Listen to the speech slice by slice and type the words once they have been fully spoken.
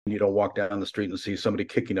you don't walk down the street and see somebody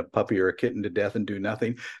kicking a puppy or a kitten to death and do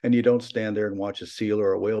nothing. And you don't stand there and watch a seal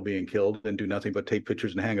or a whale being killed and do nothing but take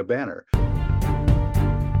pictures and hang a banner.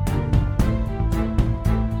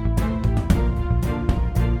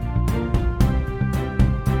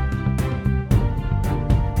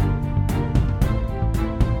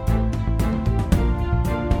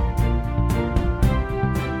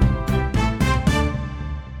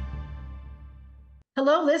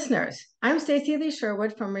 Hello, listeners. I'm Stacey Lee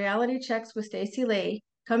Sherwood from Reality Checks with Stacey Lee,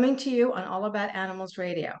 coming to you on All About Animals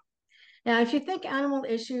Radio. Now, if you think animal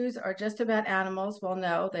issues are just about animals, well,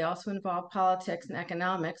 no, they also involve politics and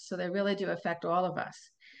economics, so they really do affect all of us.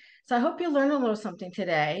 So I hope you learn a little something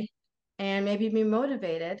today and maybe be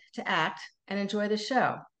motivated to act and enjoy the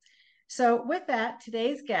show. So with that,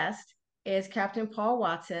 today's guest is Captain Paul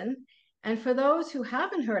Watson. And for those who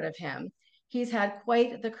haven't heard of him, he's had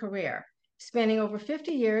quite the career. Spanning over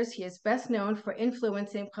 50 years, he is best known for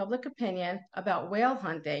influencing public opinion about whale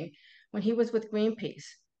hunting when he was with Greenpeace.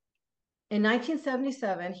 In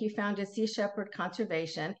 1977, he founded Sea Shepherd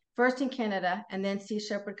Conservation, first in Canada and then Sea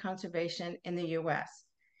Shepherd Conservation in the US.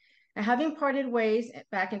 Now, having parted ways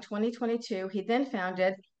back in 2022, he then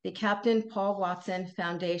founded the Captain Paul Watson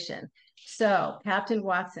Foundation. So, Captain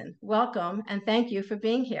Watson, welcome and thank you for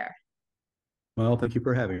being here. Well, thank you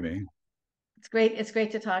for having me. It's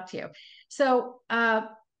great to talk to you. So,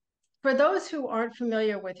 for those who aren't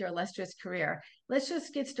familiar with your illustrious career, let's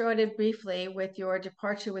just get started briefly with your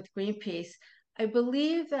departure with Greenpeace. I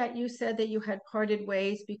believe that you said that you had parted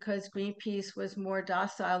ways because Greenpeace was more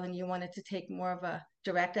docile and you wanted to take more of a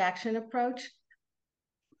direct action approach.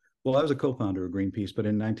 Well, I was a co-founder of Greenpeace, but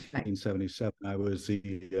in 1977, I was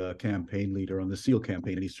the campaign leader on the SEAL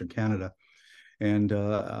campaign in Eastern Canada. And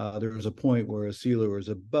there was a point where a sealer was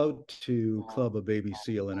about to club a baby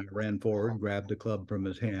seal, and I ran forward, grabbed the club from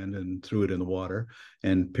his hand and threw it in the water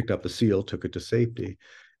and picked up the seal, took it to safety.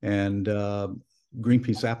 And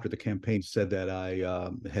Greenpeace, after the campaign, said that I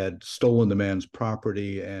had stolen the man's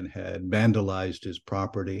property and had vandalized his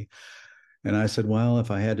property. And I said, well, if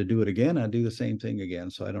I had to do it again, I'd do the same thing again.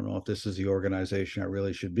 So I don't know if this is the organization I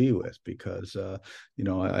really should be with, because,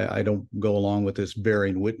 I don't go along with this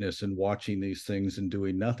bearing witness and watching these things and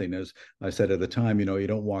doing nothing. As I said at the time, you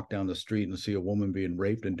don't walk down the street and see a woman being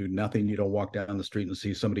raped and do nothing. You don't walk down the street and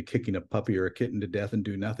see somebody kicking a puppy or a kitten to death and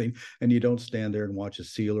do nothing. And you don't stand there and watch a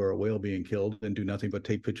seal or a whale being killed and do nothing but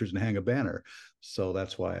take pictures and hang a banner. So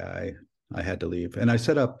that's why I had to leave. And I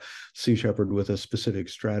set up Sea Shepherd with a specific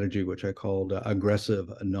strategy, which I called aggressive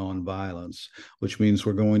nonviolence, which means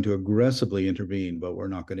we're going to aggressively intervene, but we're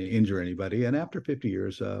not going to injure anybody. And after 50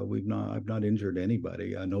 years, I've not injured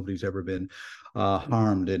anybody. Nobody's ever been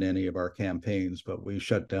harmed in any of our campaigns, but we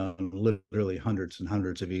shut down literally hundreds and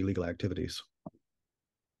hundreds of illegal activities.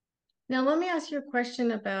 Now, let me ask you a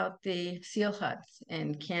question about the seal huts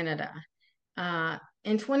in Canada.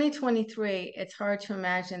 In 2023, it's hard to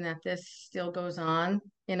imagine that this still goes on.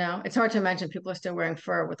 It's hard to imagine people are still wearing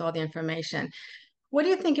fur with all the information. What do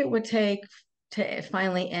you think it would take to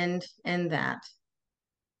finally end that?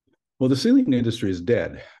 Well, the sealing industry is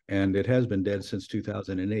dead, and it has been dead since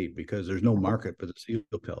 2008 because there's no market for the seal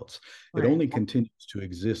pelts. Right. It only continues to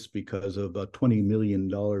exist because of a $20 million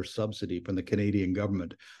subsidy from the Canadian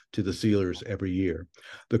government to the sealers every year.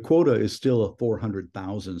 The quota is still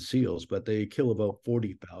 400,000 seals, but they kill about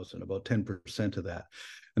 40,000, about 10% of that.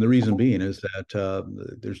 And the reason being is that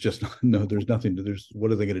there's just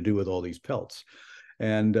what are they going to do with all these pelts?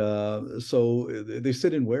 And so they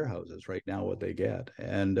sit in warehouses right now, what they get.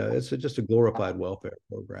 And it's just a glorified welfare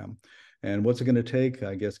program. And what's it going to take?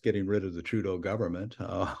 I guess getting rid of the Trudeau government.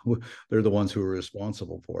 They're the ones who are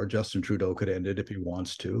responsible for it. Justin Trudeau could end it if he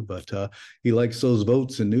wants to, but he likes those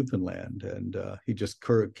votes in Newfoundland, and he just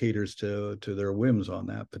caters to their whims on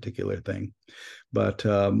that particular thing. But,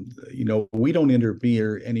 we don't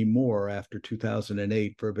interfere anymore after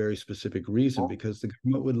 2008 for a very specific reason, because the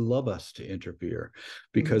government would love us to interfere,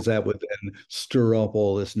 because that would then stir up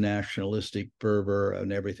all this nationalistic fervor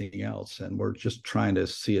and everything else. And we're just trying to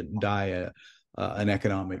see it die an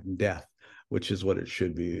economic death, which is what it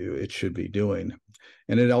should be doing.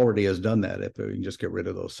 And it already has done that if we can just get rid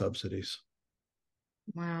of those subsidies.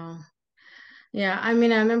 Wow. Yeah, I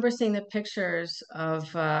mean, I remember seeing the pictures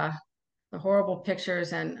of the horrible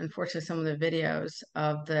pictures and unfortunately some of the videos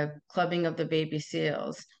of the clubbing of the baby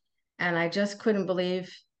seals. And I just couldn't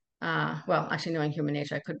believe, well, actually knowing human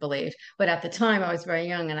nature, I could believe, but at the time I was very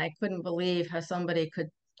young and I couldn't believe how somebody could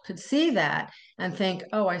see that and think,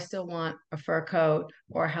 oh, I still want a fur coat,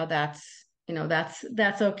 or how that's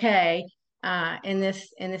okay in this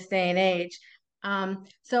day and age.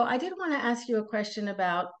 So I did want to ask you a question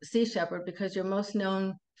about Sea Shepherd, because you're most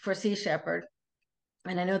known for Sea Shepherd.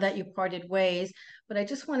 And I know that you parted ways, but I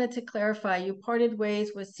just wanted to clarify, you parted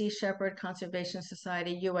ways with Sea Shepherd Conservation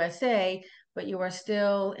Society USA, but you are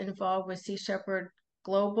still involved with Sea Shepherd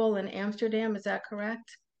Global in Amsterdam. Is that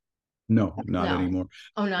correct? No, not No. anymore.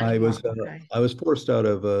 Oh, not I anymore. was Okay. I was forced out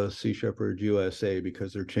of Sea Shepherd USA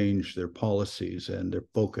because they changed their policies and their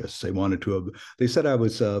focus. They wanted to. They said I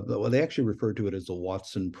was. Well, they actually referred to it as the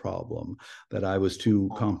Watson problem. That I was too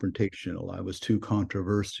confrontational. I was too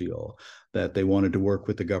controversial. That they wanted to work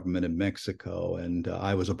with the government in Mexico, and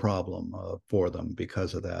I was a problem for them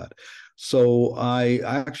because of that. So I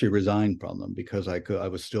actually resigned from them because I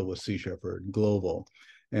was still with Sea Shepherd Global.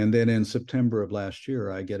 And then in September of last year,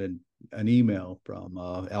 I get an email from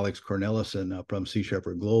Alex Cornelissen from Sea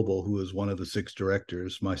Shepherd Global, who is one of the 6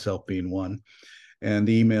 directors, myself being one. And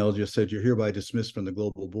the email just said, "You're hereby dismissed from the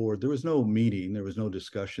global board." There was no meeting, there was no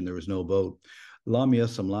discussion, there was no vote. Lamia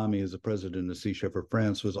Samlami, as the president of Sea Shepherd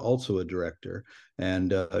France, was also a director,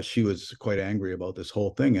 and she was quite angry about this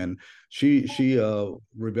whole thing. And she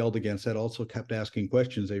rebelled against that. Also, kept asking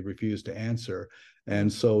questions they refused to answer.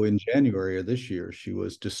 And so, in January of this year, she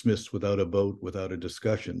was dismissed without a vote, without a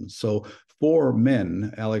discussion. So, 4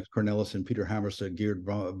 men, Alex Cornelissen, Peter Hammerstedt, Geert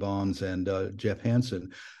Bonds, and Jeff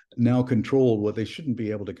Hansen, now control what they shouldn't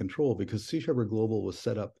be able to control, because Sea Shepherd Global was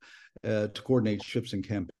set up to coordinate ships and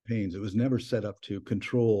campaigns. It was never set up to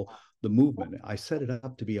control the movement. I set it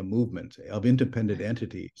up to be a movement of independent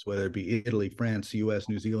entities, whether it be Italy, France, US,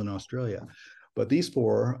 New Zealand, Australia. But these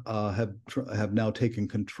 4 have now taken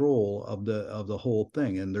control of the whole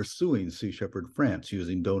thing, and they're suing Sea Shepherd France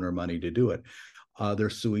using donor money to do it. They're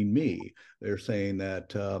suing me. They're saying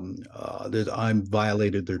that I'm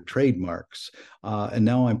violated their trademarks, and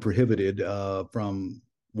now I'm prohibited from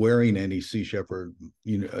wearing any Sea Shepherd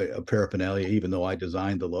paraphernalia, even though I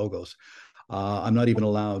designed the logos. I'm not even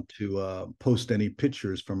allowed to post any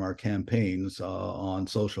pictures from our campaigns on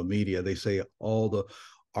social media. They say all the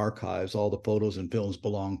archives, all the photos and films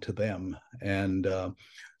belong to them. And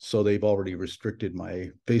so they've already restricted my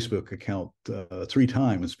Facebook account 3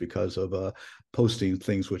 times because of posting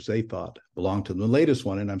things which they thought belonged to them. The latest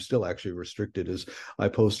one, and I'm still actually restricted, is I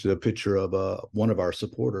posted a picture of one of our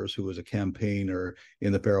supporters who was a campaigner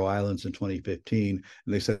in the Faroe Islands in 2015.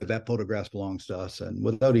 And they said that photograph belongs to us. And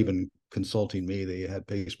without even consulting me, they had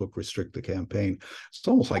Facebook restrict the campaign. It's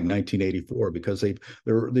almost like 1984, because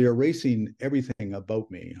they're erasing everything about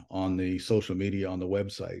me on the social media, on the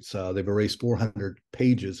websites. They've erased 400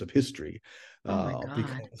 pages of history. Oh my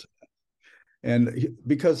God.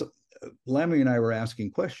 Because Lammy and I were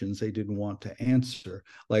asking questions they didn't want to answer,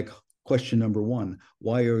 like question number 1: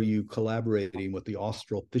 why are you collaborating with the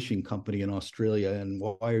Austral Fishing Company in Australia, and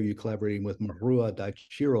why are you collaborating with Marua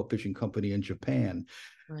Daiichiro Fishing Company in Japan?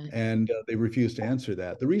 Right. And they refuse to answer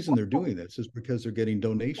that. The reason they're doing this is because they're getting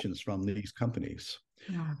donations from these companies.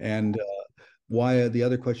 Yeah. And the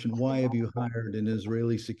other question, why have you hired an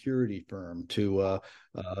Israeli security firm to,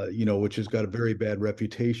 which has got a very bad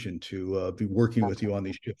reputation, to be working with you on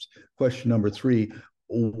these ships? Question number 3,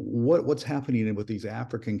 what's happening with these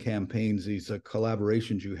African campaigns, these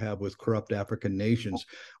collaborations you have with corrupt African nations,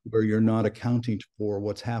 where you're not accounting for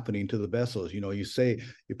what's happening to the vessels? You say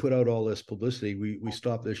you put out all this publicity, we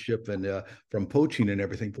stop this ship and from poaching and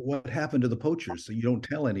everything, but what happened to the poachers? So you don't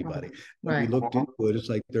tell anybody. When we looked into it, it's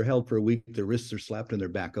like they're held for a week, their wrists are slapped and they're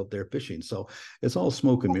back out there fishing. So it's all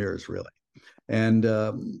smoke and mirrors, really. And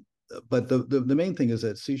but the main thing is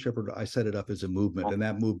that Sea Shepherd, I set it up as a movement, and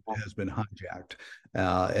that movement has been hijacked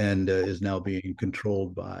and is now being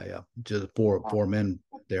controlled by just four men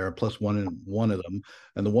there, plus one of them,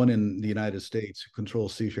 and the one in the United States who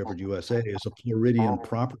controls Sea Shepherd USA is a Floridian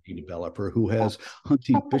property developer who has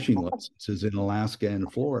hunting fishing licenses in Alaska and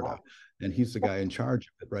Florida. And he's the guy in charge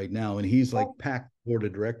of it right now. And he's like packed board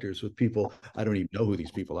of directors with people. I don't even know who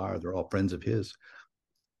these people are. They're all friends of his.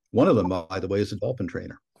 One of them, by the way, is a dolphin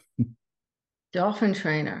trainer. Dolphin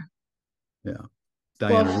trainer. Yeah.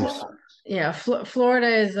 Well, Diana Reese. yeah, Florida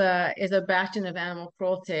is a bastion of animal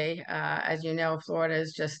cruelty. As you know, Florida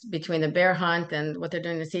is just between the bear hunt and what they're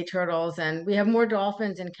doing to sea turtles, and we have more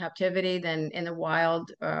dolphins in captivity than in the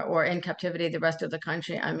wild or in captivity the rest of the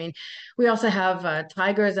country. I mean, we also have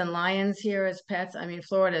tigers and lions here as pets. I mean,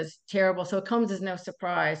 Florida is terrible, so it comes as no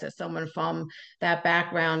surprise that someone from that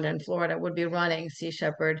background in Florida would be running Sea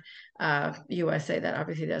Shepherd USA. That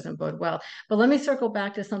obviously doesn't bode well. But let me circle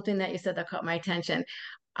back to something that you said that caught my attention.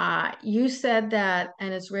 You said that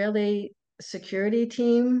an Israeli security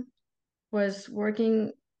team was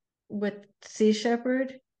working with Sea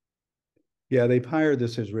Shepherd. Yeah, they've hired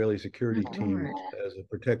this Israeli security team as a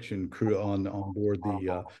protection crew on board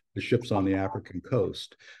the ships on the African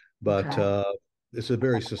coast. But it's a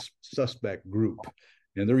very suspect group,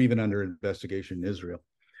 and they're even under investigation in Israel.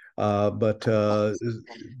 But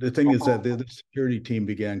the thing is that the security team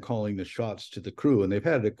began calling the shots to the crew, and they've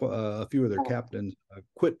had a few of their captains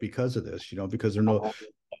quit because of this. Because they're no,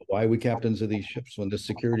 why are we captains of these ships when the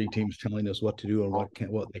security team's telling us what to do and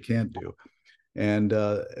what they can't do? And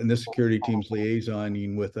this security team's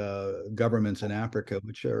liaisoning with governments in Africa,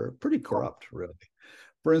 which are pretty corrupt, really.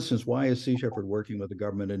 For instance, why is Sea Shepherd working with the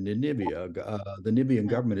government in Namibia? The Namibian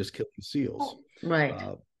government is killing seals. Right.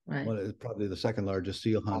 Right. One is probably the second largest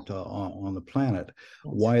seal hunt on the planet.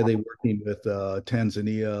 Why are they working with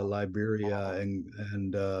Tanzania, Liberia,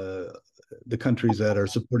 and the countries that are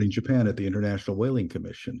supporting Japan at the International Whaling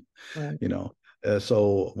Commission? Right.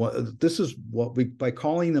 So this is what by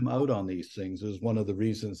calling them out on these things is one of the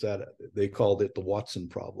reasons that they called it the Watson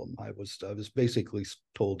problem. I was basically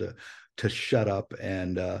told to shut up,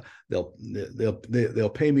 and they'll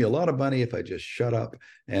pay me a lot of money if I just shut up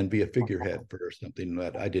and be a figurehead for something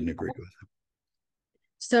that I didn't agree with.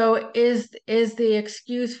 So is the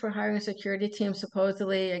excuse for hiring a security team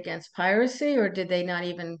supposedly against piracy, or did they not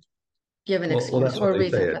even give an excuse or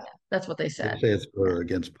reason for that? That's what they said. They say it's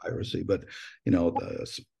against piracy, but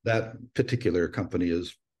that particular company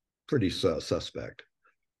is pretty suspect.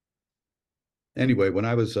 Anyway, when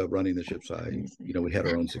I was running the ships, we had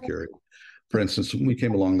our own security. For instance, when we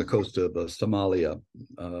came along the coast of Somalia,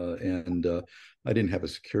 and I didn't have a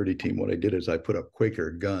security team. What I did is I put up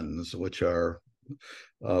Quaker guns, which are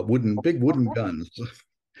big wooden guns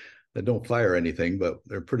that don't fire anything, but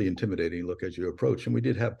they're pretty intimidating look as you approach. And we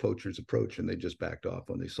did have poachers approach, and they just backed off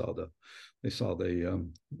when they saw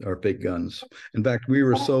our big guns. In fact, we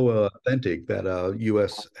were so authentic that a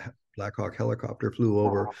U.S. Black Hawk helicopter flew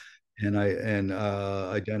over and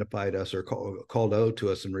identified us or called out to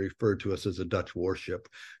us and referred to us as a Dutch warship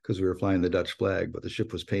because we were flying the Dutch flag, but the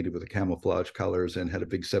ship was painted with the camouflage colors and had a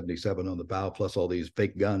big 77 on the bow, plus all these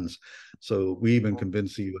fake guns. So we even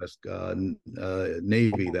convinced the U.S.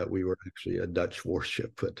 Navy that we were actually a Dutch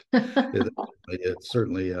warship, but it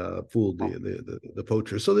certainly fooled the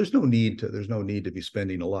poachers. So there's no need to be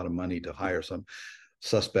spending a lot of money to hire some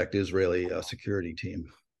suspect Israeli security team.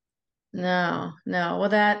 No. Well,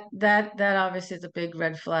 that obviously is a big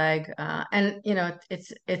red flag, and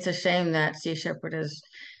it's a shame that Sea Shepherd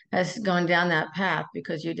has gone down that path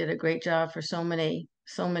because you did a great job for so many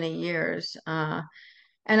years. And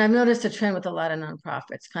I've noticed a trend with a lot of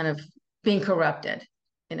nonprofits kind of being corrupted,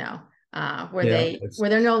 where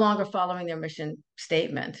they're no longer following their mission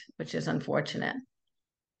statement, which is unfortunate.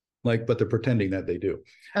 But they're pretending that they do.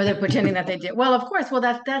 Or they're pretending that they do. Well, of course. Well,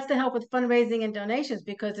 that's to help with fundraising and donations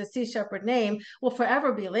because the Sea Shepherd name will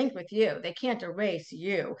forever be linked with you. They can't erase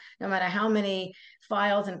you, no matter how many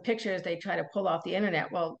files and pictures they try to pull off the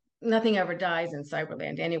internet. Well, nothing ever dies in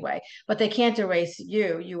cyberland anyway, but they can't erase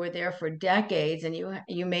you. You were there for decades, and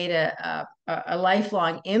you made a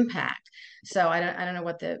lifelong impact. So I don't know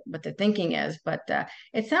what the thinking is, but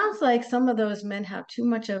it sounds like some of those men have too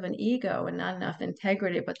much of an ego and not enough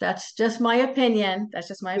integrity. But that's just my opinion. That's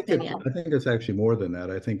just my opinion. I think it's actually more than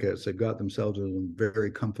that. I think they've got themselves in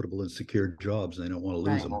very comfortable and secure jobs, and they don't want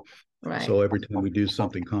to lose them. Right. So every time we do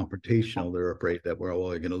something confrontational, they're afraid that we're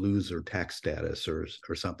going to lose their tax status or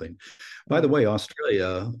something. By the way,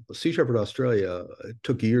 Sea Shepherd Australia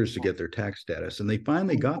took years to get their tax status, and they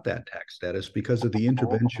finally got that tax status because of the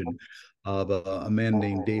intervention of a man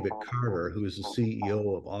named David Carter, who is the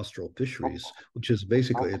CEO of Austral Fisheries, which is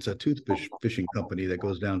basically it's a toothfish fishing company that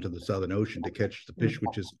goes down to the Southern Ocean to catch the fish,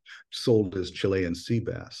 which is sold as Chilean sea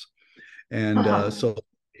bass. And so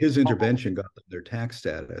his intervention got them their tax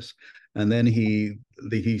status, and then he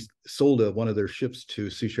sold one of their ships to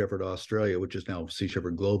Sea Shepherd Australia, which is now Sea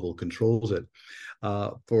Shepherd Global, controls it,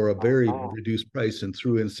 for a very reduced price, and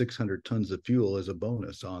threw in 600 tons of fuel as a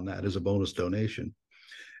bonus on that, as a bonus donation.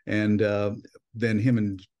 And then him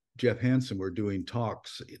and Jeff Hansen were doing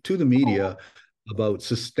talks to the media about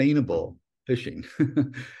sustainable fishing.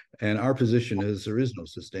 And our position is there is no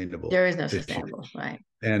sustainable sustainable, right.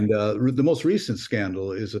 And the most recent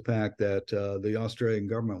scandal is the fact that the Australian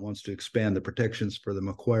government wants to expand the protections for the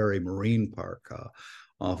Macquarie Marine Park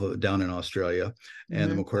down in Australia and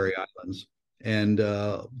the Macquarie Islands. And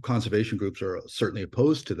conservation groups are certainly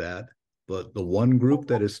opposed to that. But the one group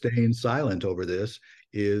that is staying silent over this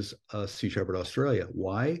is Sea Shepherd Australia.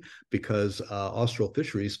 Why? Because Austral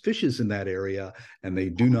Fisheries fishes in that area, and they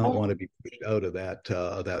do not want to be pushed out of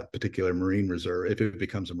that particular marine reserve. If it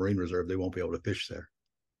becomes a marine reserve, they won't be able to fish there.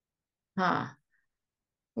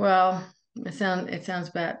 Well, it sounds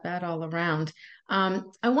bad all around. I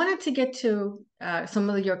wanted to get to some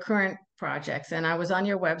of your current projects, and I was on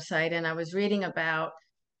your website and I was reading about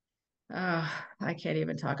I can't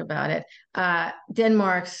even talk about it.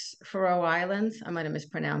 Denmark's Faroe Islands. I might have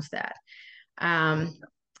mispronounced that. Um,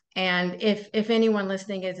 and if anyone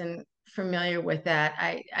listening isn't familiar with that,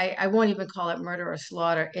 I won't even call it murder or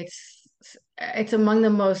slaughter. It's among the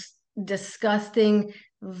most disgusting,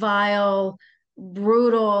 vile,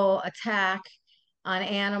 brutal attack on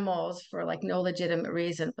animals for like no legitimate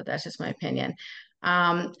reason, but that's just my opinion.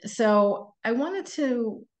 So I wanted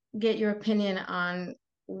to get your opinion on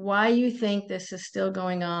why you think this is still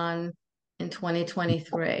going on in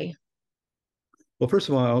 2023. Well, first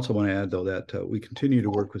of all, I also want to add, though, that we continue to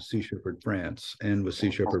work with Sea Shepherd France and with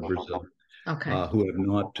Sea Shepherd Brazil, Okay. who have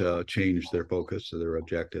not changed their focus or their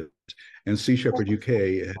objectives. And Sea Shepherd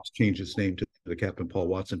UK has changed its name to the Captain Paul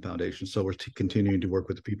Watson Foundation. So we're continuing to work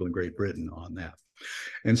with the people in Great Britain on that.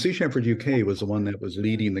 And Sea Shepherd UK was the one that was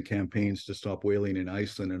leading the campaigns to stop whaling in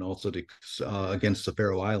Iceland and also to, against the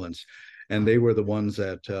Faroe Islands. And they were the ones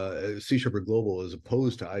that Sea Shepherd Global is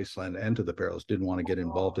opposed to Iceland and to the Faroes, didn't want to get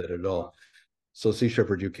involved in it at all. So Sea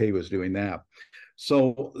Shepherd UK was doing that.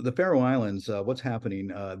 So the Faroe Islands, what's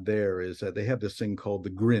happening there is that they have this thing called the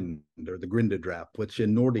Grind or the Grindadrap, which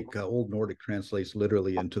in Nordic, Old Nordic translates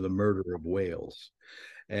literally into the murder of whales.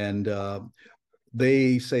 And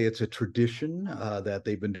they say it's a tradition that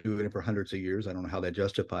they've been doing it for hundreds of years. I don't know how that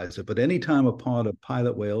justifies it, but anytime a pod of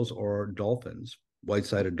pilot whales or dolphins,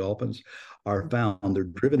 white-sided dolphins, are found, they're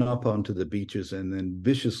driven up onto the beaches and then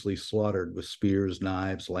viciously slaughtered with spears,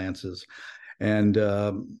 knives, lances. And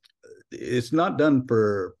it's not done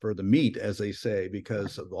for the meat, as they say,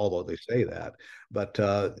 because although they say that, but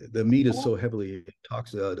the meat is so heavily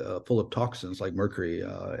full of toxins like mercury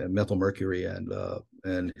and methyl mercury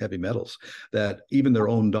and heavy metals that even their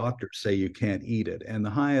own doctors say you can't eat it. And the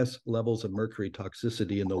highest levels of mercury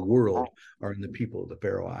toxicity in the world are in the people of the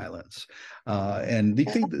Faroe Islands. And they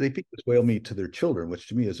feed this whale meat to their children, which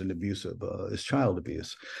to me is an abuse of is child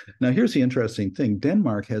abuse. Now, here's the interesting thing: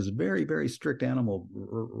 Denmark has very, very strict animal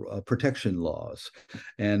protection laws,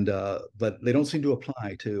 and but they don't seem to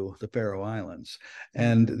apply to the Faroe Islands.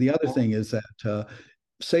 And the other thing is that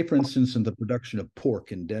say, for instance, in the production of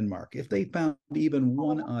pork in Denmark, if they found even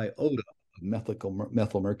one iota of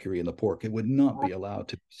methyl mercury in the pork, it would not be allowed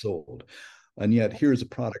to be sold. And yet, here's a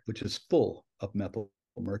product which is full of methyl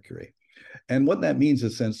mercury. And what that means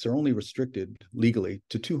is, since they're only restricted legally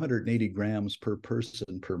to 280 grams per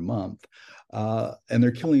person per month, and they're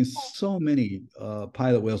killing so many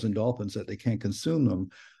pilot whales and dolphins that they can't consume them,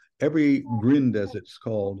 every grind, as it's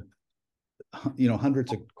called,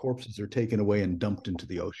 hundreds of corpses are taken away and dumped into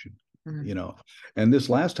the ocean. And this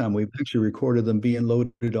last time we actually recorded them being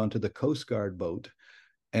loaded onto the Coast Guard boat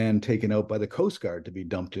and taken out by the Coast Guard to be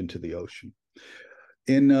dumped into the ocean.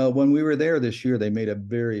 When we were there this year, they made a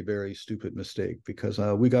very, very stupid mistake because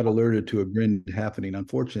we got alerted to a grind happening.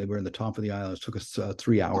 Unfortunately, we're in the top of the island. It took us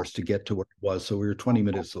 3 hours to get to where it was, so we were 20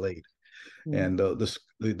 minutes late. And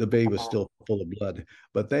the bay was still full of blood.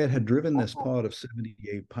 But they had driven this pod of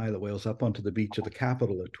 78 pilot whales up onto the beach of the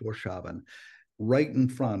capital of Tórshavn, right in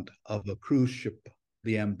front of a cruise ship,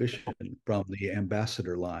 the Ambition, from the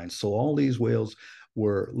Ambassador line. So all these whales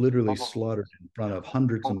were literally slaughtered in front of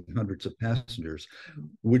hundreds and hundreds of passengers,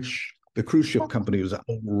 which the cruise ship company was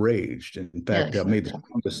outraged. In fact, made the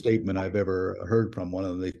strongest statement I've ever heard from one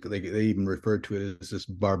of them. They even referred to it as this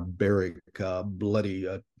barbaric, bloody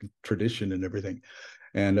tradition and everything.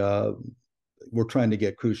 And we're trying to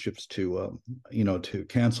get cruise ships to, to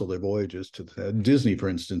cancel their voyages. To Disney, for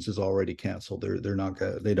instance, is already canceled. They're not.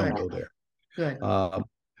 They don't go there. Good.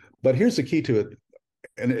 But here's the key to it.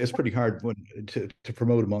 And it's pretty hard to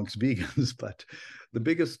promote amongst vegans, but the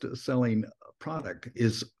biggest selling product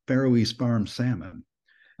is Faroese farm salmon.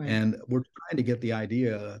 Right. And we're trying to get the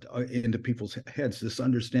idea into people's heads, this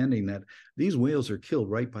understanding that these whales are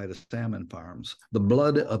killed right by the salmon farms. The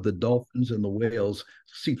blood of the dolphins and the whales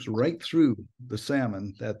seeps right through the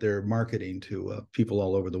salmon that they're marketing to people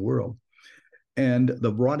all over the world. And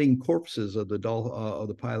the rotting corpses of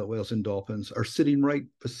the pilot whales and dolphins are sitting right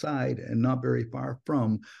beside and not very far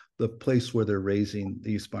from the place where they're raising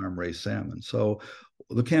these farm-raised salmon. So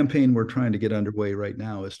the campaign we're trying to get underway right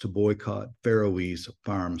now is to boycott Faroese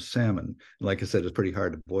farm salmon. Like I said, it's pretty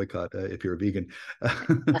hard to boycott if you're a vegan,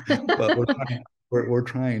 but we're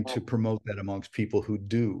trying to promote that amongst people who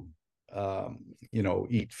do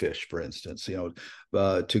eat fish, for instance. To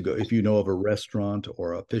go, if you know of a restaurant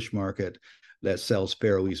or a fish market that sells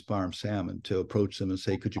Faroese farm salmon, to approach them and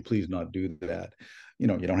say, could you please not do that? You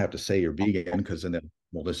don't have to say you're vegan, because then they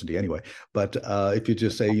won't listen to you anyway. But if you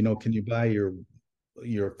just say, can you buy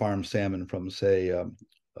your farm salmon from, say,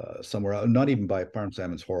 somewhere out. Not even buy farm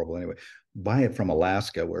salmon's horrible anyway. Buy it from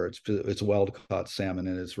Alaska, where it's wild caught salmon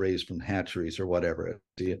and it's raised from hatcheries or whatever.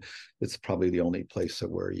 It's probably the only place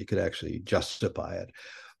where you could actually justify it.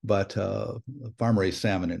 But farm raised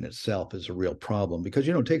salmon in itself is a real problem because,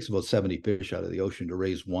 it takes about 70 fish out of the ocean to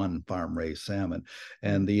raise one farm raised salmon.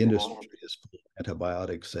 And the industry is full of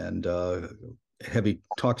antibiotics and heavy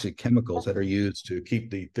toxic chemicals that are used to keep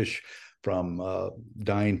the fish from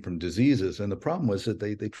dying from diseases. And the problem was that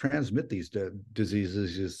they transmit these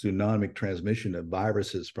diseases as zoonotic transmission of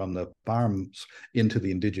viruses from the farms into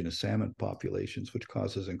the indigenous salmon populations, which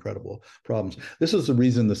causes incredible problems. This is the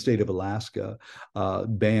reason the state of Alaska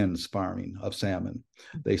bans farming of salmon.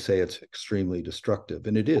 They say it's extremely destructive,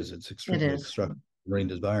 and it is. It's extremely destructive to the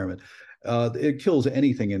marine environment. It kills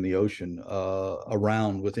anything in the ocean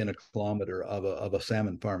around within a kilometer of a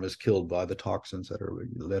salmon farm is killed by the toxins that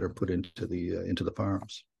are put into the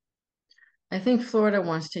farms. I think Florida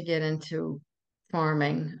wants to get into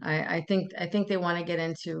farming. I think they want to get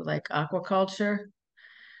into like aquaculture.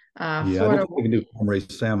 Yeah, Florida, I don't think they can do farm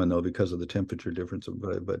raised salmon though because of the temperature difference.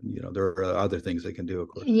 But there are other things they can do, of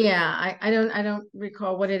course. Yeah, I don't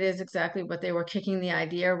recall what it is exactly, but they were kicking the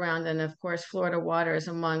idea around. And of course, Florida water is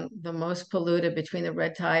among the most polluted between the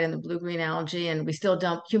red tide and the blue-green algae, and we still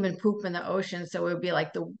dump human poop in the ocean, so it would be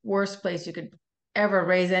like the worst place you could ever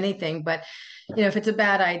raise anything. But if it's a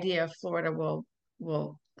bad idea, Florida will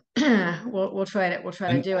we'll try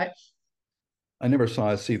to do it. I never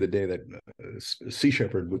see the day that Sea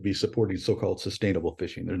Shepherd would be supporting so-called sustainable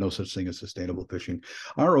fishing. There's no such thing as sustainable fishing.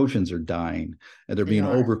 Our oceans are dying, and they're being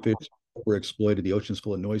overfished, overexploited. The ocean's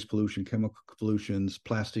full of noise pollution, chemical pollutions,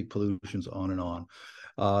 plastic pollutions, on and on.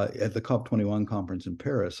 At the COP21 conference in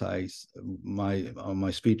Paris, my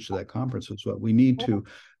speech to that conference was what we need to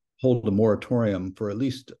hold a moratorium for at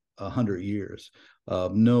least 100 years.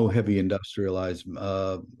 No heavy industrialized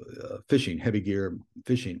fishing, heavy gear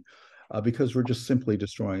fishing. Because we're just simply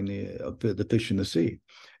destroying the fish in the sea.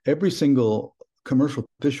 Every single commercial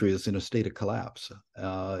fishery is in a state of collapse,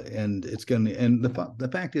 and it's going to. And the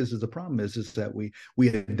fact is the problem is that we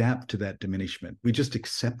adapt to that diminishment. We just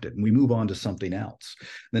accept it and we move on to something else.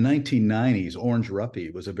 In the 1990s, orange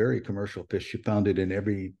ruppy was a very commercial fish. You found it in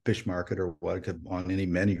every fish market or on any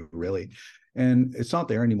menu really. And it's not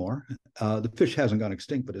there anymore. The fish hasn't gone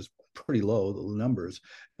extinct, but it's pretty low, the numbers.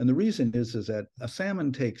 And the reason is that a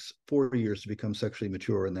salmon takes 40 years to become sexually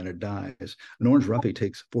mature and then it dies. An orange ruppy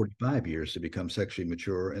takes 45 years to become sexually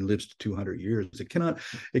mature and lives to 200 years. It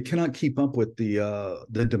cannot keep up with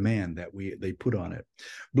the demand that they put on it.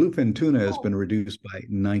 Bluefin tuna has been reduced by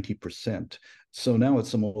 90%. So now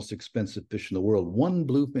it's the most expensive fish in the world. One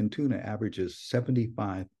bluefin tuna averages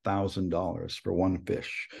 $75,000 for one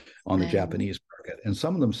fish on the Japanese market. And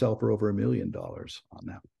some of them sell for over $1 million on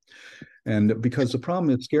that. And because the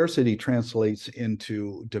problem is scarcity translates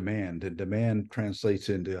into demand, and demand translates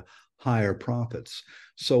into higher profits.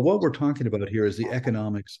 So what we're talking about here is the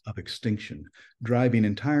economics of extinction, driving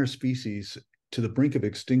entire species to the brink of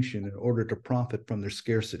extinction in order to profit from their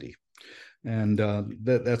scarcity. And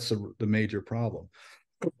that's the major problem.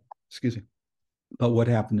 Excuse me. But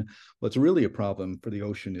what's really a problem for the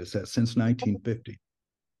ocean is that since 1950,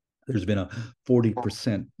 there's been a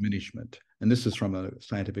 40% diminishment. And this is from a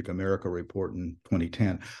Scientific America report in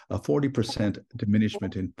 2010, a 40%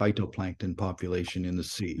 diminishment in phytoplankton population in the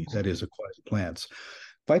sea, that is aquatic plants.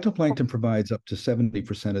 Phytoplankton provides up to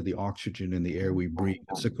 70% of the oxygen in the air we breathe.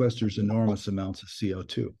 It sequesters enormous amounts of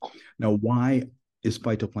CO2. Now, why is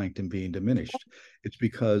phytoplankton being diminished? It's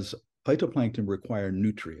because phytoplankton require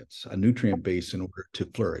nutrients, a nutrient base in order to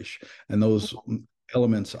flourish. And those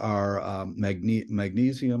elements are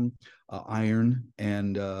magnesium, iron,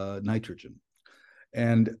 and nitrogen.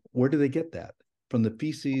 And where do they get that? From the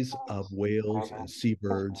feces of whales and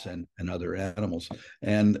seabirds and other animals.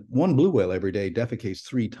 And one blue whale every day defecates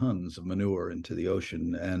 3 tons of manure into the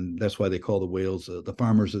ocean. And that's why they call the whales the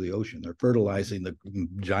farmers of the ocean. They're fertilizing the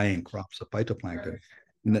giant crops of phytoplankton.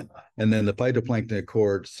 And then the phytoplankton, of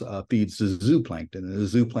course, feeds the zooplankton, and the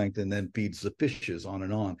zooplankton then feeds the fishes, on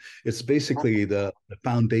and on. It's basically the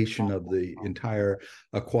foundation of the entire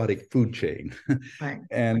aquatic food chain. Right.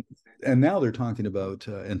 And now they're talking about,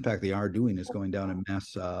 in fact, they are doing is going down in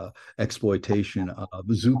mass exploitation of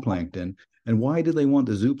zooplankton. And why do they want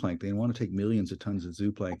the zooplankton? They want to take millions of tons of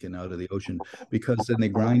zooplankton out of the ocean because then they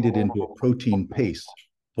grind it into a protein paste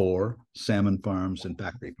for salmon farms and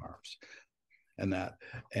factory farms.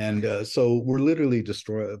 So we're literally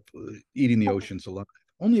eating the oceans alive.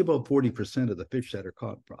 Only about 40% of the fish that are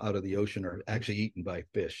caught out of the ocean are actually eaten by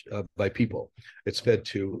people. It's fed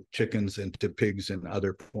to chickens and to pigs and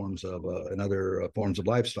other forms of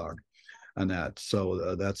livestock. on that.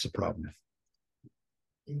 So that's the problem.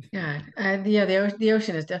 Yeah, the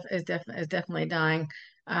ocean is definitely dying,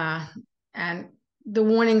 and the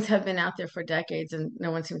warnings have been out there for decades, and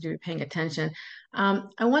no one seems to be paying attention. I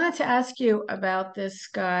wanted to ask you about this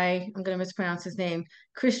guy. I'm going to mispronounce his name,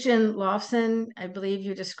 Christian Lofson. I believe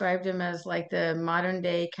you described him as like the modern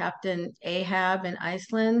day Captain Ahab in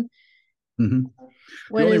Iceland. Mm-hmm. The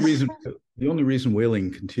What only is? reason the only reason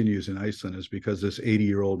whaling continues in Iceland is because this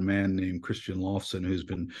 80-year-old man named Christian Lofson, who's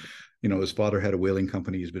been, his father had a whaling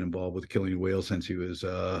company. He's been involved with killing whales since he was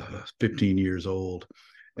 15 years old.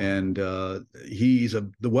 And he's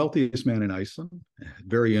the wealthiest man in Iceland,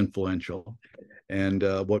 very influential. And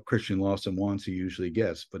what Christian Lawson wants, he usually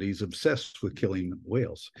gets, but he's obsessed with killing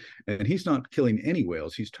whales. And he's not killing any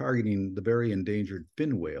whales. He's targeting the very endangered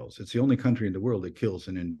fin whales. It's the only country in the world that kills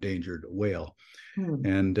an endangered whale.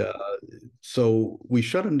 And so we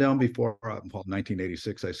shut him down before,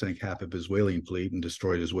 1986. I sank half of his whaling fleet and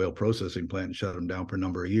destroyed his whale processing plant and shut him down for a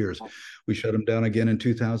number of years. We shut him down again in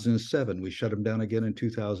 2007. We shut him down again in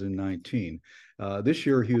 2019. This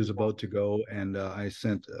year he was about to go, and I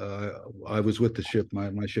was with the ship,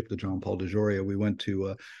 my ship, the John Paul de Joria. We went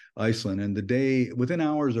to Iceland, and within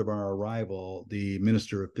hours of our arrival, the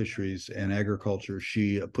Minister of Fisheries and Agriculture,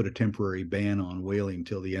 she put a temporary ban on whaling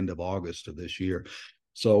till the end of August of this year.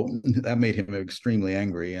 So that made him extremely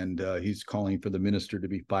angry, and he's calling for the minister to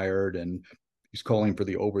be fired, and he's calling for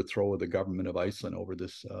the overthrow of the government of Iceland over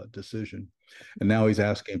this decision. And now he's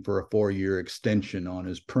asking for a 4-year extension on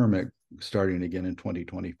his permit starting again in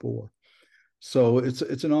 2024. So it's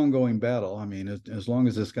an ongoing battle. I mean, as long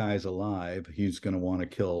as this guy is alive, he's going to want to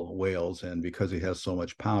kill whales. And because he has so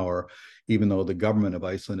much power, even though the government of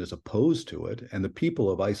Iceland is opposed to it and the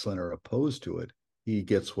people of Iceland are opposed to it, he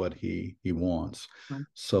gets what he wants.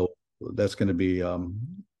 So that's going to be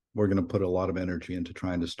we're going to put a lot of energy into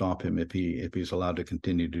trying to stop him if he's allowed to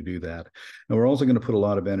continue to do that. And we're also going to put a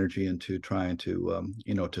lot of energy into trying to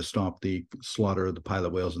to stop the slaughter of the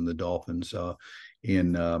pilot whales and the dolphins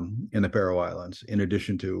in the Faroe Islands, in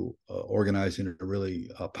addition to organizing a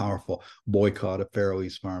really powerful boycott of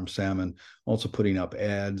Faroese farm salmon, also putting up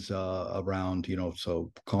ads around,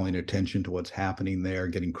 so calling attention to what's happening there,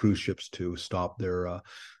 getting cruise ships to stop their,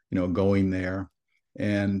 going there.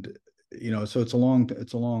 And so it's a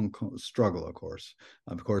long struggle, of course.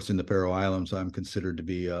 Of course, in the Faroe Islands, I'm considered to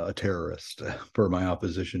be a terrorist for my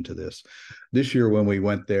opposition to this. This year, when we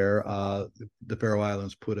went there, the Faroe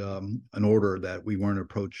Islands put an order that we weren't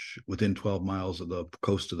approached within 12 miles of the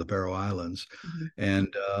coast of the Faroe Islands.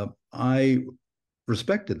 And I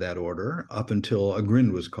respected that order up until a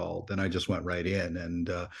GRIN was called. Then I just went right in, and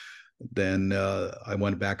then I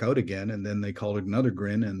went back out again, and then they called it another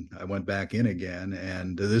GRIN, and I went back in again.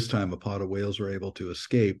 And this time a pod of whales were able to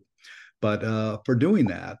escape. But for doing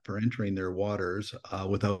that, for entering their waters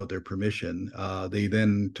without their permission, they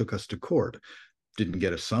then took us to court. Didn't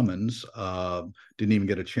get a summons, didn't even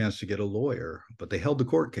get a chance to get a lawyer, but they held the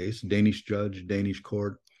court case, Danish judge, Danish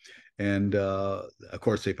court. And of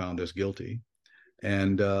course, they found us guilty.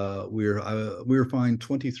 And we were fined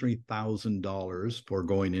 $23,000 for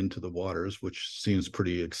going into the waters, which seems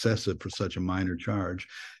pretty excessive for such a minor charge.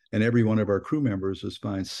 And every one of our crew members was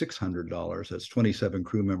fined $600. That's 27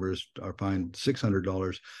 crew members are fined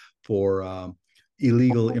 $600 for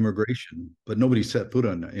illegal immigration. But nobody set foot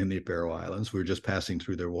in the Faroe Islands. We were just passing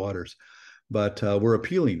through their waters. But we're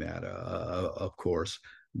appealing that, of course.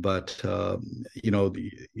 But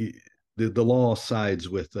the law sides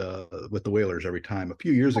with the whalers every time. A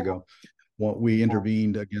few years ago, we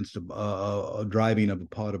intervened against a driving of a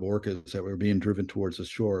pod of orcas that were being driven towards the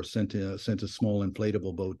shore, sent a small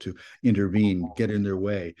inflatable boat to intervene, get in their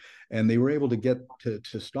way. And they were able to get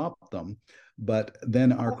to stop them. But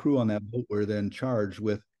then our crew on that boat were then charged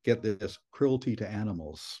with, get this, cruelty to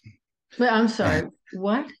animals. Wait, I'm sorry,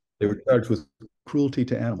 what? They were charged with cruelty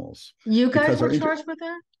to animals. You guys were charged with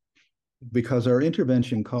that? Because our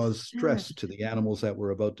intervention caused stress to the animals that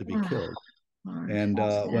were about to be killed. And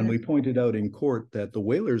when we pointed out in court that the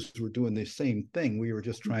whalers were doing the same thing, we were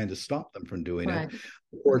just trying to stop them from doing it.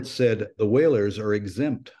 The court said the whalers are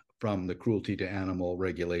exempt from the cruelty to animal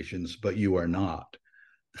regulations, but you are not.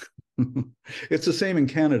 It's the same in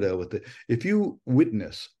Canada if you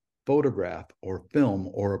witness, photograph, or film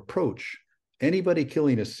or approach anybody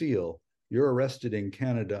killing a seal, you're arrested in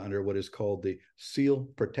Canada under what is called the Seal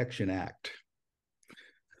Protection Act.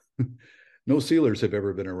 No sealers have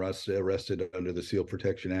ever been arrested under the Seal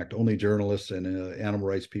Protection Act, only journalists and animal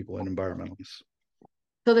rights people and environmentalists.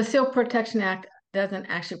 So the Seal Protection Act doesn't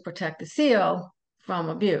actually protect the seal from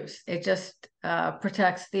abuse. It just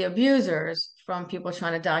protects the abusers from people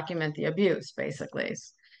trying to document the abuse, basically.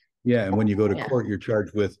 Yeah, and when you go to Yeah, court, you're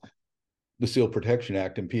charged with the Seal Protection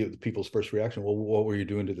Act, and people's first reaction, well, what were you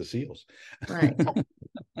doing to the seals? right.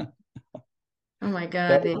 Oh my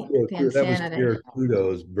That God, the that was insanity. Pierre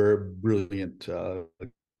Trudeau's very brilliant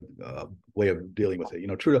way of dealing with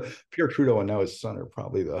it. Pierre Trudeau and now his son are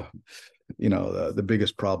probably the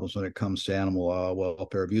biggest problems when it comes to animal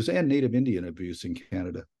welfare abuse and Native Indian abuse in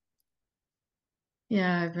Canada.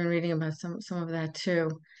 Yeah, I've been reading about some of that too.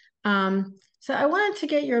 So I wanted to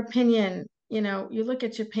get your opinion. You look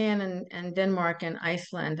at Japan and Denmark and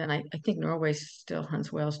Iceland, and I think Norway still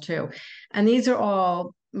hunts whales too. And these are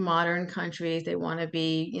all modern countries. They want to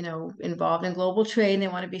be, involved in global trade, and they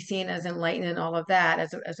want to be seen as enlightened and all of that,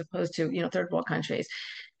 as opposed to, third world countries.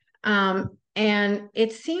 And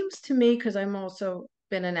it seems to me, because I'm also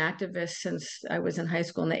been an activist since I was in high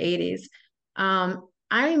school in the 80s.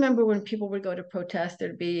 I remember when people would go to protest,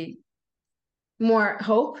 there'd be more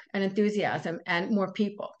hope and enthusiasm and more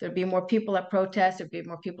people. There'd be more people at protests, there'd be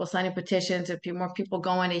more people signing petitions, there'd be more people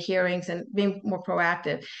going to hearings and being more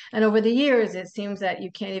proactive. And over the years, it seems that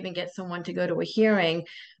you can't even get someone to go to a hearing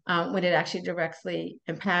when it actually directly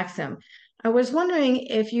impacts them. I was wondering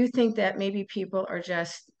if you think that maybe people are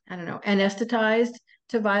just, I don't know, anesthetized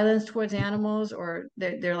to violence towards animals, or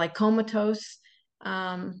they're like comatose.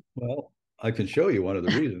 Well, I can show you one of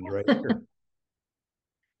the reasons right here.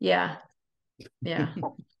 Yeah, yeah,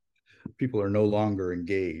 People are no longer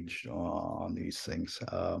engaged on these things.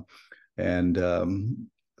 And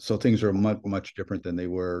so things are much, much different than they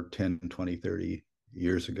were 10, 20, 30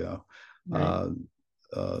 years ago. right.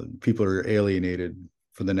 People are alienated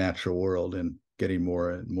from the natural world and getting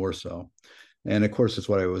more and more so. And of course, it's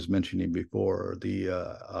what I was mentioning before, the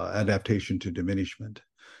adaptation to diminishment.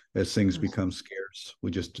 As things become scarce,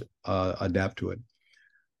 we just adapt to it.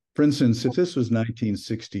 For instance, if this was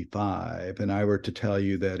 1965 and I were to tell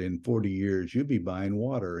you that in 40 years you'd be buying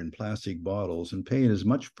water in plastic bottles and paying as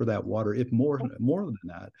much for that water, if more than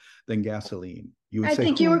that, than gasoline, you would I say,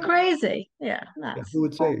 think you were crazy. Yeah, that's who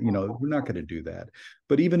would say, we're not going to do that.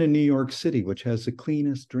 But even in New York City, which has the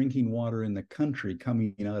cleanest drinking water in the country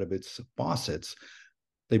coming out of its faucets,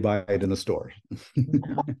 they buy it in the store.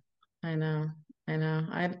 I know. I know.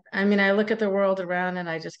 I mean, I look at the world around and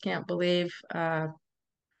I just can't believe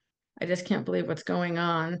what's going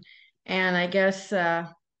on. And I guess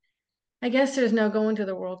there's no going to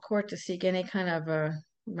the World Court to seek any kind of a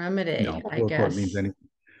remedy, No, I World Court means guess. anything.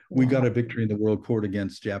 We Yeah. got a victory in the World Court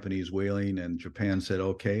against Japanese whaling, and Japan said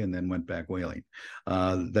okay, and then went back whaling.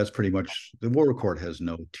 That's pretty much the World Court has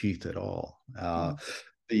no teeth at all. Mm.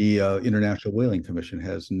 The International Whaling Commission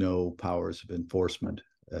has no powers of enforcement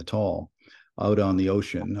at all. Out on the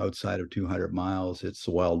ocean, outside of 200 miles, it's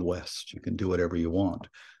the Wild West. You can do whatever you want.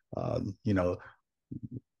 You know,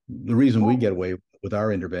 the reason we get away with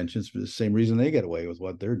our interventions is the same reason they get away with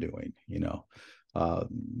what they're doing.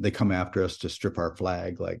 They come after us to strip our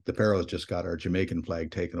flag. Like the Pharaohs just got our Jamaican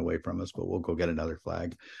flag taken away from us, but we'll go get another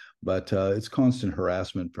flag. But it's constant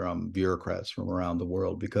harassment from bureaucrats from around the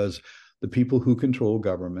world because the people who control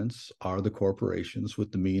governments are the corporations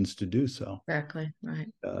with the means to do so. Exactly. Right.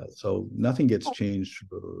 So nothing gets changed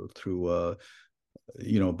through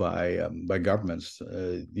by governments.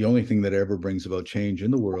 The only thing that ever brings about change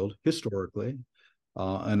in the world historically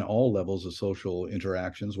on all levels of social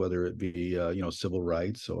interactions, whether it be civil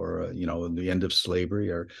rights or the end of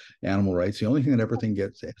slavery or animal rights. The only thing that everything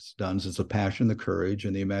gets done is the passion, the courage,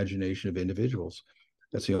 and the imagination of individuals.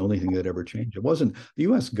 That's the only thing that ever changed. It wasn't the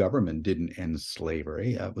U.S. government didn't end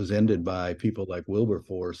slavery. It was ended by people like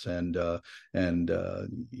Wilberforce and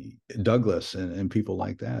Douglas and people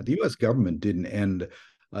like that. The U.S. government didn't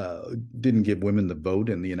give women the vote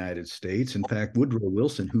in the United States. In fact, Woodrow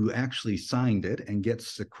Wilson, who actually signed it and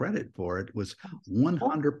gets the credit for it, was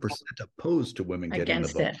 100% opposed to women getting the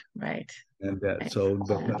Against vote. it. Right. And Right.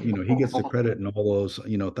 but he gets the credit, and all those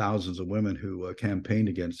thousands of women who campaigned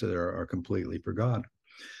against it are completely forgotten.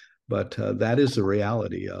 But that is the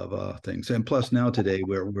reality of things. And plus, now today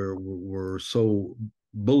we're so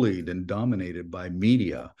bullied and dominated by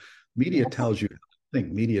media. Media Yes. tells you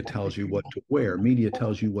think. Media tells you what to wear. Media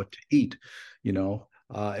tells you what to eat.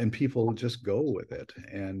 And people just go with it.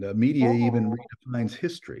 And media even redefines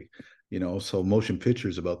history. So motion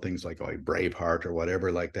pictures about things like Braveheart or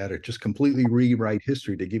whatever like that are just completely rewrite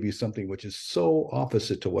history to give you something which is so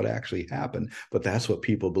opposite to what actually happened. But that's what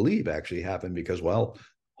people believe actually happened because, well,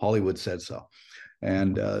 Hollywood said so.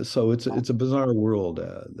 And so it's a bizarre world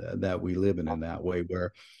that we live in that way,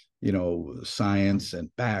 where science and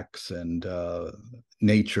facts and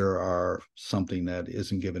nature are something that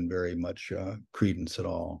isn't given very much credence at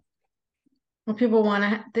all. Well, people want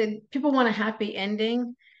a happy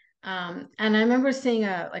ending, And I remember seeing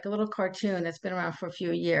a like a little cartoon that's been around for a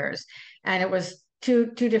few years, and it was two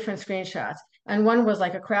different screenshots. And one was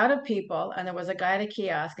like a crowd of people, and there was a guy at a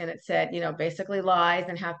kiosk, and it said, you know, basically lies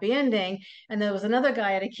and happy ending. And there was another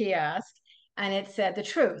guy at a kiosk, and it said the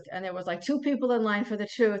truth. And there was like two people in line for the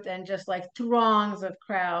truth, and just like throngs of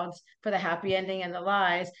crowds for the happy ending and the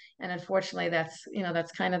lies. And unfortunately, that's you know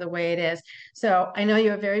that's kind of the way it is. So I know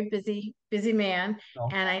you're a very busy man, No,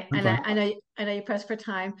 and I I'm and I, fine. I know you press for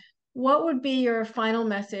time. What would be your final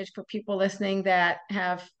message for people listening that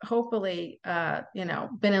have hopefully, you know,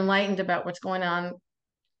 been enlightened about what's going on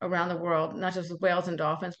around the world, not just with whales and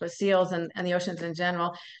dolphins, but seals and the oceans in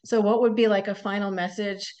general? So, what would be like a final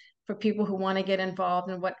message for people who want to get involved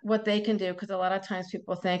and what they can do? Because a lot of times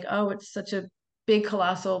people think, oh, it's such a big,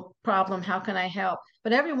 colossal problem. How can I help?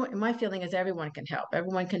 But everyone, my feeling is everyone can help.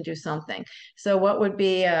 Everyone can do something. So, what would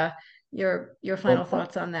be your final Well,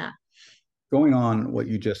 thoughts on that? going on what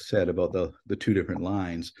you just said about the two different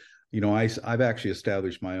lines, I've actually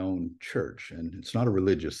established my own church, and it's not a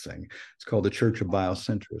religious thing. It's called the Church of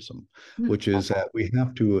Biocentrism, which is that we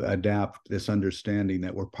have to adapt this understanding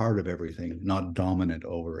that we're part of everything, not dominant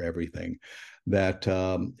over everything. That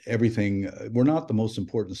everything, we're not the most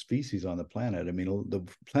important species on the planet. I mean, the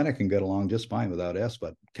planet can get along just fine without us,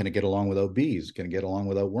 but can it get along without bees? Can it get along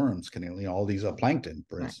without worms? Can it, all these plankton,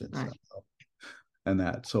 for Right, instance? right. And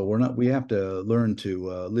that. So we have to learn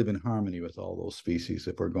to live in harmony with all those species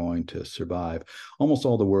if we're going to survive. Almost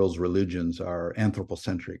all the world's religions are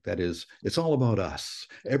anthropocentric. That is, it's all about us.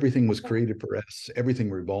 Everything was created for us.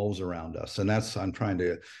 Everything revolves around us. And I'm trying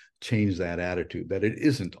to change that attitude that it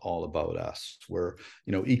isn't all about us. We're,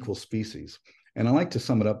 equal species. And I like to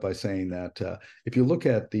sum it up by saying that if you look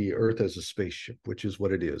at the Earth as a spaceship, which is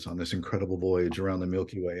what it is on this incredible voyage around the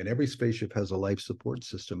Milky Way, and every spaceship has a life support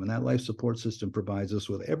system, and that life support system provides us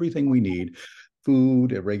with everything we need.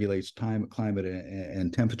 Food, it regulates time, climate,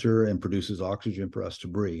 and temperature, and produces oxygen for us to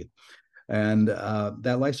breathe. And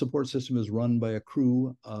that life support system is run by a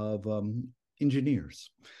crew of engineers.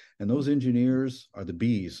 And those engineers are the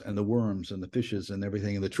bees and the worms and the fishes and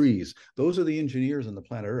everything in the trees. Those are the engineers on the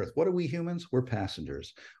planet Earth. What are we humans? We're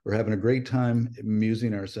passengers. We're having a great time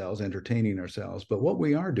amusing ourselves, entertaining ourselves. But what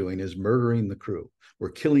we are doing is murdering the crew.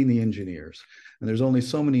 We're killing the engineers. And there's only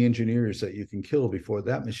so many engineers that you can kill before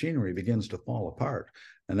that machinery begins to fall apart.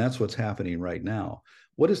 And that's what's happening right now.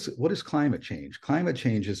 What is climate change? Climate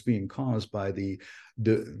change is being caused by the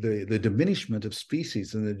diminishment of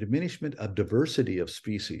species and the diminishment of diversity of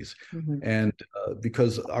species, and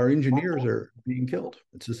because our engineers are being killed.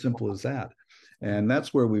 It's as simple as that, and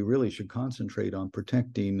that's where we really should concentrate on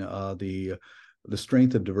protecting the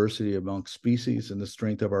strength of diversity amongst species and the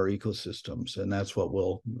strength of our ecosystems, and that's what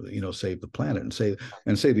will save the planet and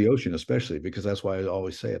save the ocean, especially because that's why I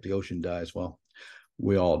always say if the ocean dies, well,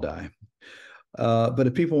 we all die. But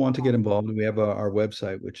if people want to get involved, we have our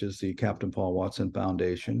website, which is the Captain Paul Watson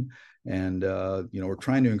Foundation. And, we're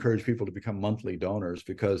trying to encourage people to become monthly donors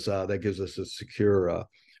because that gives us a secure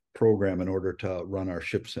program in order to run our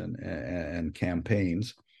ships and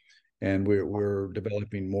campaigns. And we're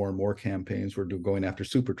developing more and more campaigns. We're going after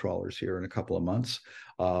super trawlers here in a couple of months.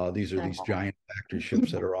 These are these giant factory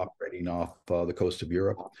ships that are operating off the coast of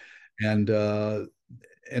Europe.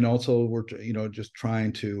 And also we're just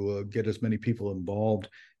trying to get as many people involved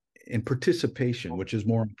in participation, which is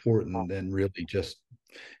more important than really just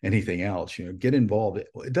anything else. Get involved.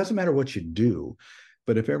 It doesn't matter what you do,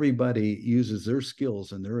 but if everybody uses their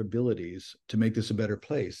skills and their abilities to make this a better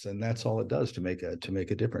place, and that's all it does to make a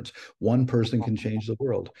difference. One person can change the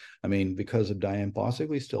world. I mean, because of Dian Fossey,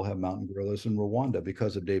 we still have mountain gorillas in Rwanda.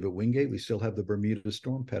 Because of David Wingate, we still have the Bermuda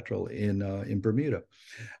storm petrel in Bermuda.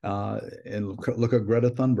 And look at Greta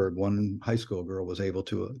Thunberg, one high school girl was able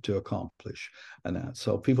to accomplish and that.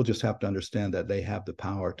 So people just have to understand that they have the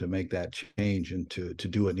power to make that change and to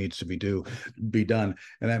do what needs to be done.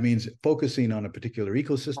 And that means focusing on a particular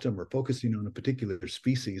ecosystem or focusing on a particular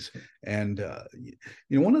species. And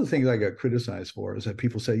one of the things I got criticized for is that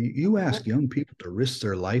people say, you ask young people to risk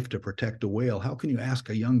their life to protect a whale. How can you ask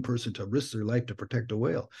a young person to risk their life to protect a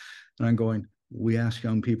whale? And I'm going, we ask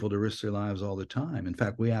young people to risk their lives all the time. In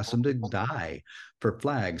fact, we ask them to die for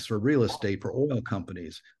flags, for real estate, for oil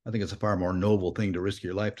companies. I think it's a far more noble thing to risk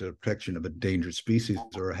your life to the protection of a dangerous species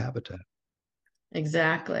or a habitat.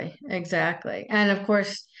 Exactly, exactly. And of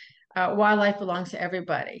course, wildlife belongs to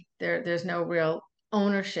everybody. There's no real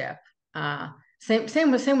ownership.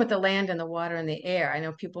 Same with the land and the water and the air. I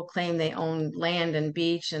know people claim they own land and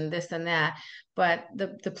beach and this and that, but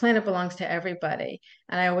the planet belongs to everybody.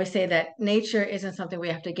 And I always say that nature isn't something we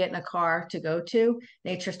have to get in a car to go to.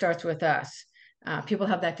 Nature starts with us. People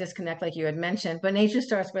have that disconnect, like you had mentioned, but nature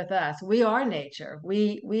starts with us. We are nature.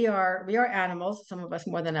 We are animals. Some of us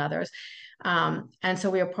more than others, and so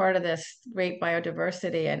we are part of this great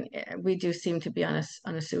biodiversity. And we do seem to be on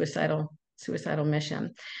a suicidal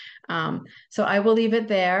mission. So I will leave it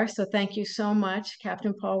there. So thank you so much,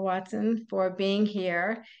 Captain Paul Watson, for being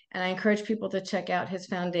here. And I encourage people to check out his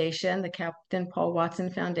foundation, the Captain Paul Watson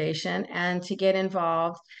Foundation, and to get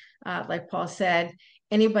involved. Like Paul said,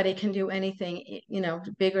 anybody can do anything,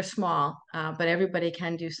 big or small, but everybody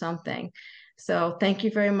can do something. So thank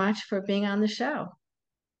you very much for being on the show.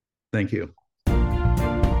 Thank you.